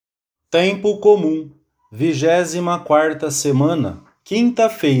Tempo comum, 24ª semana,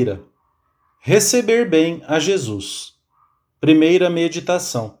 quinta-feira. Receber bem a Jesus. Primeira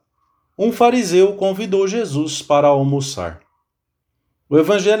meditação. Um fariseu convidou Jesus para almoçar. O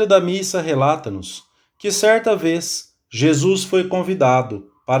Evangelho da Missa relata-nos que certa vez Jesus foi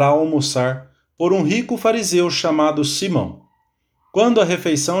convidado para almoçar por um rico fariseu chamado Simão. Quando a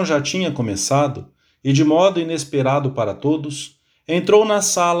refeição já tinha começado, e de modo inesperado para todos, entrou na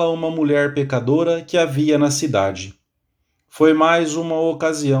sala uma mulher pecadora que havia na cidade. Foi mais uma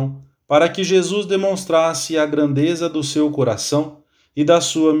ocasião para que Jesus demonstrasse a grandeza do seu coração e da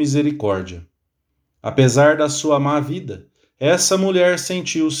sua misericórdia. Apesar da sua má vida, essa mulher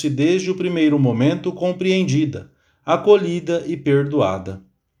sentiu-se desde o primeiro momento compreendida, acolhida e perdoada.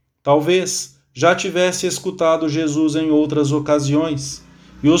 Talvez já tivesse escutado Jesus em outras ocasiões,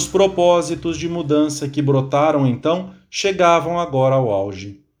 e os propósitos de mudança que brotaram então chegavam agora ao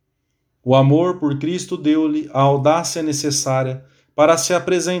auge. O amor por Cristo deu-lhe a audácia necessária para se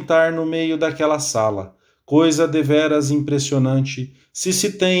apresentar no meio daquela sala, coisa deveras impressionante se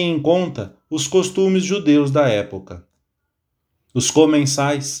se tem em conta os costumes judeus da época. Os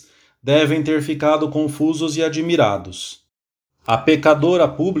comensais devem ter ficado confusos e admirados. A pecadora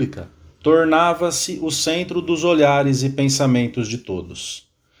pública tornava-se o centro dos olhares e pensamentos de todos.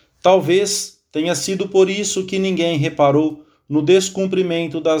 Talvez tenha sido por isso que ninguém reparou no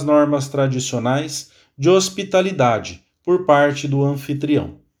descumprimento das normas tradicionais de hospitalidade por parte do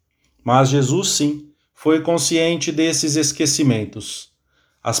anfitrião. Mas Jesus, sim, foi consciente desses esquecimentos.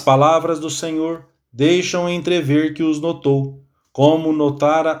 As palavras do Senhor deixam entrever que os notou, como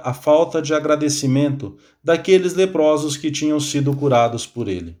notara a falta de agradecimento daqueles leprosos que tinham sido curados por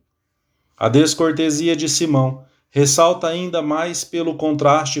ele. A descortesia de Simão ressalta ainda mais pelo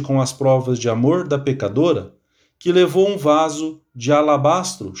contraste com as provas de amor da pecadora, que levou um vaso de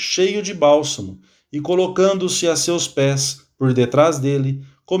alabastro cheio de bálsamo e, colocando-se a seus pés por detrás dele,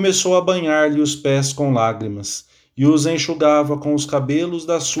 começou a banhar-lhe os pés com lágrimas e os enxugava com os cabelos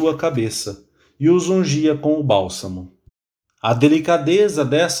da sua cabeça e os ungia com o bálsamo. A delicadeza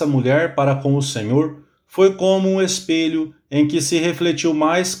dessa mulher para com o Senhor foi como um espelho em que se refletiu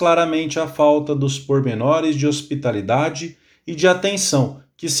mais claramente a falta dos pormenores de hospitalidade e de atenção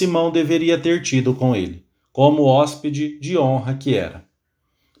que Simão deveria ter tido com ele, como hóspede de honra que era.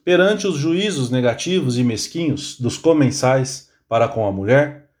 Perante os juízos negativos e mesquinhos dos comensais para com a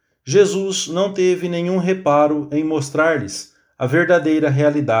mulher, Jesus não teve nenhum reparo em mostrar-lhes a verdadeira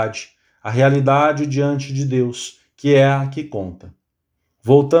realidade, a realidade diante de Deus, que é a que conta.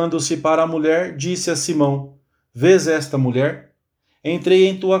 Voltando-se para a mulher, disse a Simão: Vês esta mulher? Entrei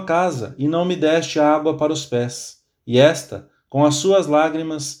em tua casa e não me deste água para os pés, e esta, com as suas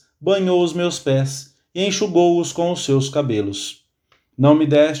lágrimas, banhou os meus pés e enxugou-os com os seus cabelos. Não me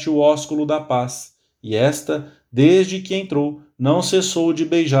deste o ósculo da paz, e esta, desde que entrou, não cessou de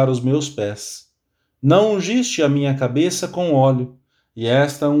beijar os meus pés. Não ungiste a minha cabeça com óleo, e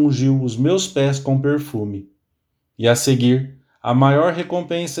esta ungiu os meus pés com perfume. E a seguir, a maior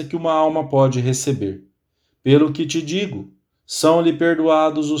recompensa que uma alma pode receber. Pelo que te digo, são-lhe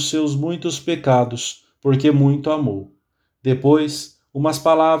perdoados os seus muitos pecados, porque muito amou. Depois, umas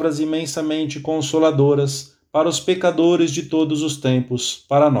palavras imensamente consoladoras para os pecadores de todos os tempos,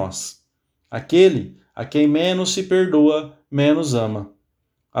 para nós. Aquele a quem menos se perdoa, menos ama.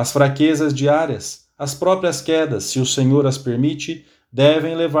 As fraquezas diárias, as próprias quedas, se o Senhor as permite,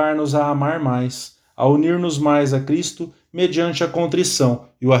 devem levar-nos a amar mais, a unir-nos mais a Cristo mediante a contrição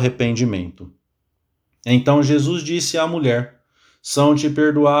e o arrependimento. Então Jesus disse à mulher: São-te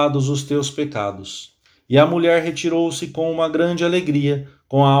perdoados os teus pecados. E a mulher retirou-se com uma grande alegria,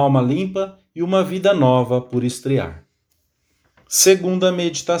 com a alma limpa e uma vida nova por estrear. Segunda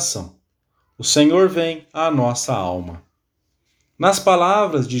meditação. O Senhor vem à nossa alma. Nas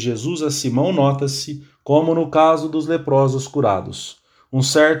palavras de Jesus a Simão nota-se, como no caso dos leprosos curados, um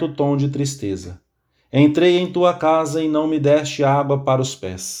certo tom de tristeza. Entrei em tua casa e não me deste água para os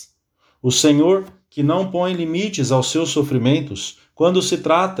pés. O Senhor, que não põe limites aos seus sofrimentos quando se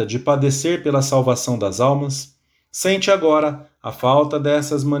trata de padecer pela salvação das almas, sente agora a falta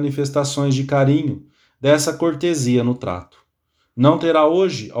dessas manifestações de carinho, dessa cortesia no trato. Não terá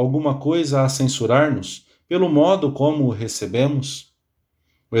hoje alguma coisa a censurar-nos pelo modo como o recebemos?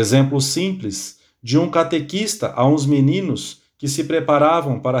 O exemplo simples de um catequista a uns meninos que se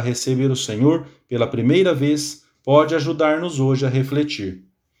preparavam para receber o Senhor pela primeira vez, pode ajudar-nos hoje a refletir.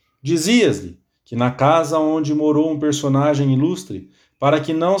 Dizias-lhe que na casa onde morou um personagem ilustre, para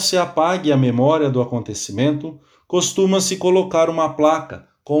que não se apague a memória do acontecimento, costuma-se colocar uma placa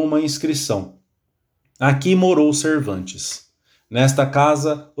com uma inscrição: Aqui morou Cervantes. Nesta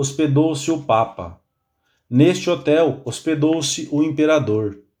casa hospedou-se o Papa. Neste hotel hospedou-se o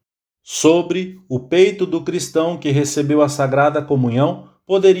imperador. Sobre o peito do cristão que recebeu a Sagrada Comunhão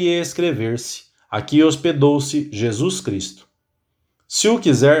poderia escrever-se: aqui hospedou-se Jesus Cristo. Se o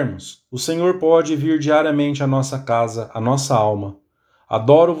quisermos, o Senhor pode vir diariamente à nossa casa, à nossa alma.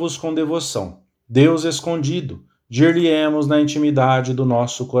 Adoro-vos com devoção. Deus escondido, dir-lhe-emos na intimidade do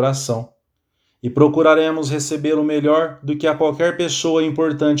nosso coração. E procuraremos recebê-lo melhor do que a qualquer pessoa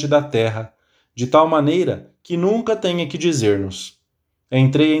importante da terra, de tal maneira que nunca tenha que dizer-nos: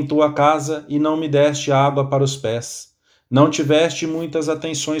 entrei em tua casa e não me deste água para os pés. Não tiveste muitas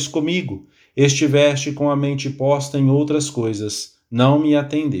atenções comigo, estiveste com a mente posta em outras coisas, não me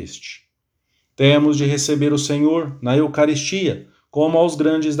atendeste. Temos de receber o Senhor na Eucaristia, como aos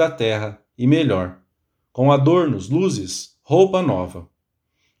grandes da terra, e melhor, com adornos, luzes, roupa nova.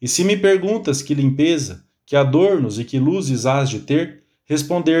 E se me perguntas que limpeza, que adornos e que luzes hás de ter,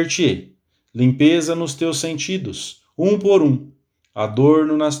 responder-te-ei: limpeza nos teus sentidos, um por um,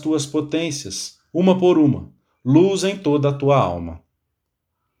 adorno nas tuas potências, uma por uma, luz em toda a tua alma.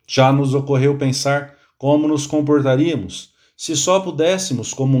 Já nos ocorreu pensar como nos comportaríamos se só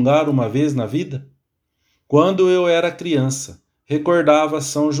pudéssemos comungar uma vez na vida? Quando eu era criança, recordava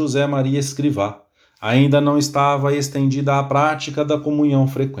São José Maria Escrivá. Ainda não estava estendida a prática da comunhão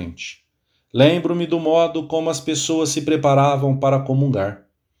frequente. Lembro-me do modo como as pessoas se preparavam para comungar.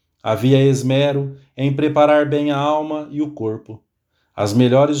 Havia esmero em preparar bem a alma e o corpo. As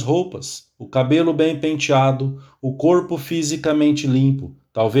melhores roupas, o cabelo bem penteado, o corpo fisicamente limpo,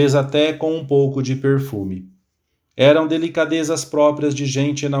 talvez até com um pouco de perfume. Eram delicadezas próprias de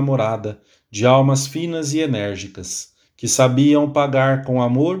gente enamorada, de almas finas e enérgicas, que sabiam pagar com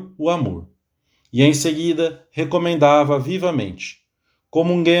amor o amor. E em seguida recomendava vivamente: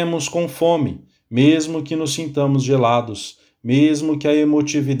 comunguemos com fome, mesmo que nos sintamos gelados, mesmo que a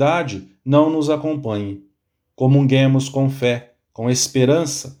emotividade não nos acompanhe. Comunguemos com fé, com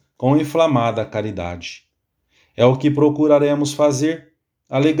esperança, com inflamada caridade. É o que procuraremos fazer,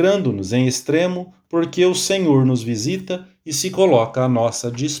 alegrando-nos em extremo, porque o Senhor nos visita e se coloca à nossa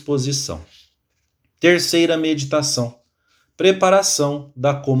disposição. Terceira meditação: preparação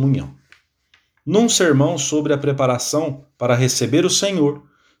da comunhão. Num sermão sobre a preparação para receber o Senhor,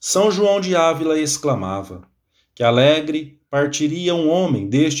 São João de Ávila exclamava: que alegre partiria um homem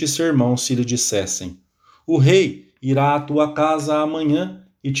deste sermão se lhe dissessem: o rei irá à tua casa amanhã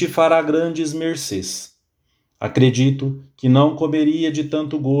e te fará grandes mercês. Acredito que não comeria de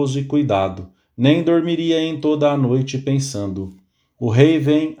tanto gozo e cuidado, nem dormiria em toda a noite pensando: o rei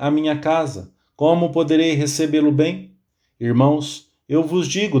vem à minha casa, como poderei recebê-lo bem? Irmãos, eu vos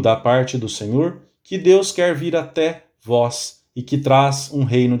digo da parte do Senhor que Deus quer vir até vós e que traz um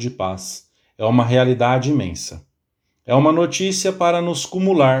reino de paz. É uma realidade imensa. É uma notícia para nos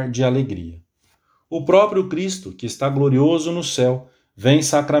cumular de alegria. O próprio Cristo, que está glorioso no céu, vem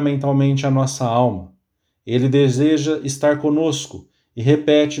sacramentalmente à nossa alma. Ele deseja estar conosco e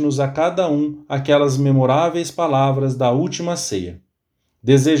repete-nos a cada um aquelas memoráveis palavras da última ceia: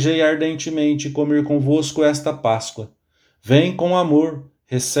 desejei ardentemente comer convosco esta Páscoa. Vem com amor,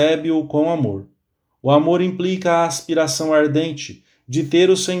 recebe-o com amor. O amor implica a aspiração ardente de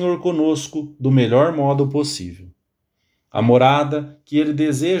ter o Senhor conosco do melhor modo possível. A morada que ele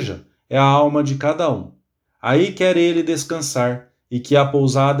deseja é a alma de cada um. Aí quer ele descansar e que a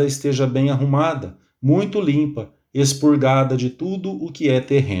pousada esteja bem arrumada, muito limpa, expurgada de tudo o que é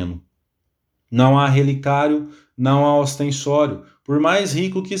terreno. Não há relicário, não há ostensório, por mais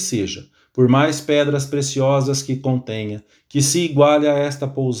rico que seja, por mais pedras preciosas que contenha, que se iguale a esta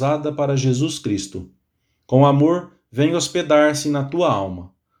pousada para Jesus Cristo. Com amor, vem hospedar-se na tua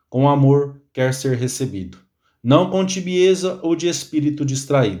alma. Com amor, quer ser recebido. Não com tibieza ou de espírito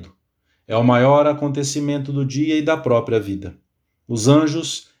distraído. É o maior acontecimento do dia e da própria vida. Os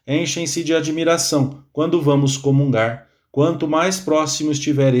anjos enchem-se de admiração quando vamos comungar. Quanto mais próximo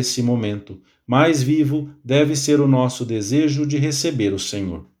estiver esse momento, mais vivo deve ser o nosso desejo de receber o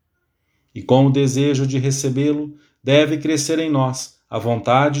Senhor. E com o desejo de recebê-lo, deve crescer em nós a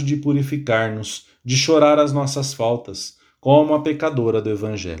vontade de purificar-nos, de chorar as nossas faltas, como a pecadora do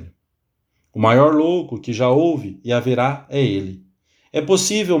Evangelho. O maior louco que já houve e haverá é ele. É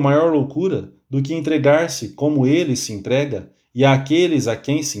possível maior loucura do que entregar-se como ele se entrega e àqueles a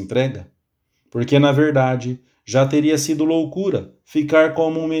quem se entrega? Porque, na verdade, já teria sido loucura ficar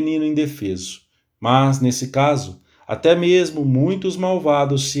como um menino indefeso. Mas, nesse caso, até mesmo muitos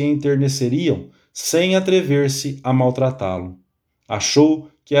malvados se enterneceriam sem atrever-se a maltratá-lo. Achou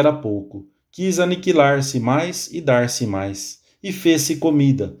que era pouco, quis aniquilar-se mais e dar-se mais, e fez-se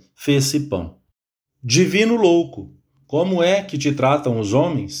comida, fez-se pão. Divino louco, como é que te tratam os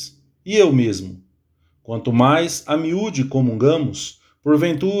homens? E eu mesmo? Quanto mais a miúde comungamos,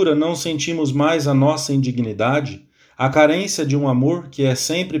 porventura não sentimos mais a nossa indignidade, a carência de um amor que é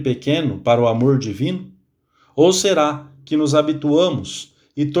sempre pequeno para o amor divino? Ou será que nos habituamos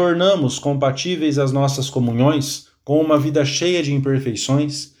e tornamos compatíveis as nossas comunhões com uma vida cheia de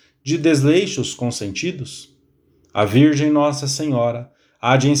imperfeições, de desleixos consentidos? A Virgem Nossa Senhora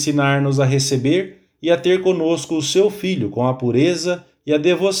há de ensinar-nos a receber e a ter conosco o seu Filho com a pureza e a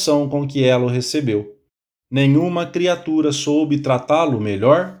devoção com que ela o recebeu. Nenhuma criatura soube tratá-lo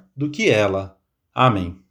melhor do que ela. Amém.